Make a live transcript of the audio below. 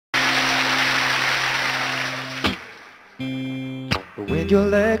when your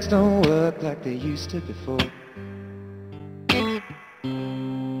legs don't work like they used to before,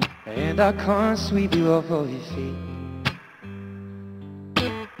 and I can't sweep you off of your feet.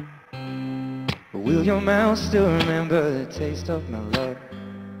 Will your mouth still remember the taste of my love?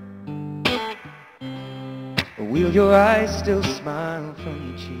 Or will your eyes still smile from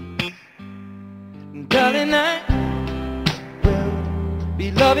your cheeks? Darling, I will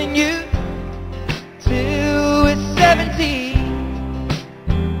be loving you till we're 70.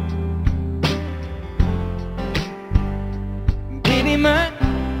 Baby, my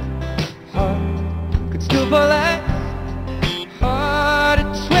heart could still fall like hard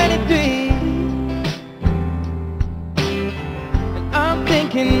at 23. And I'm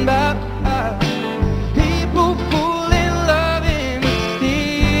thinking about how people fall in love in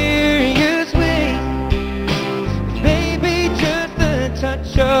mysterious ways. Maybe just the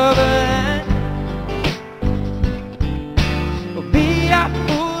touch of a hand. Or be I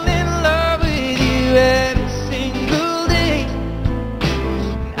fall in love with you every single day.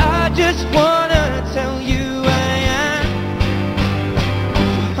 And I just wanna tell you I am.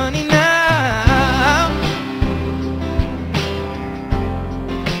 So honey, now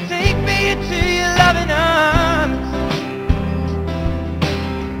take me into your loving arms.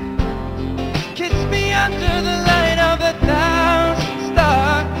 Kiss me under the light of 1,000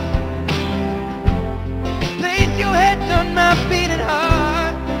 stars. Place your head on my beating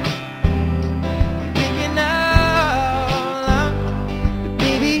heart. I'm thinking out loud that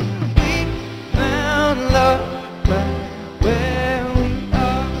baby, we found love right where we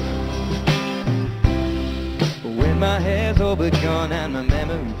are. But when my hair's all but gone and my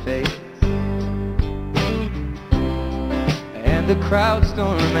memory fades, and the crowds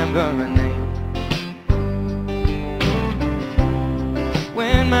don't remember my name,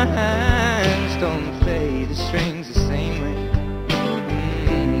 when my hands don't play the strings the same way,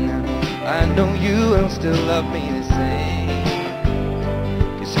 I know you will still love me the same.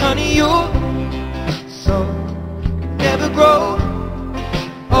 'Cause honey, your soul can never grow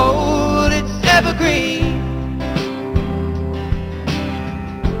old, it's evergreen.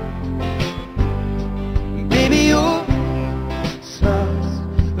 Baby, your smile's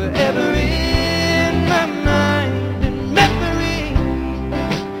forever in my mind and memory.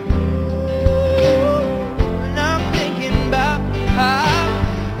 And I'm thinking about how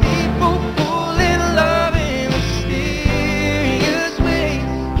people fall in love in mysterious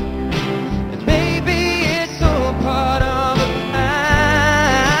ways. And maybe it's all part of a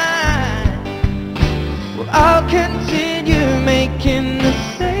plan. Well, I'll continue making the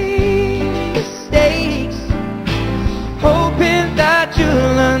same mistakes, hoping that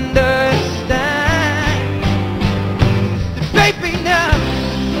you'll understand. Baby, now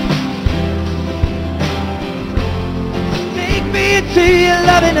take me into your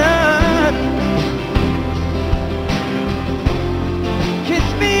loving arms. Kiss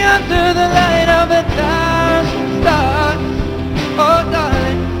me under the light of 1,000 stars. Oh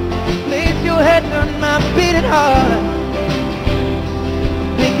darling, place your head on my beating heart.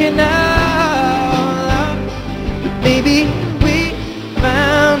 Thinking out loud that maybe we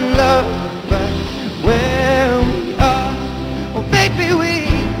found love right where we are. Oh baby, we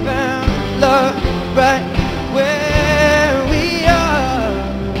found love right where we are.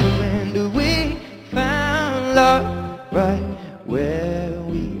 And we found love right where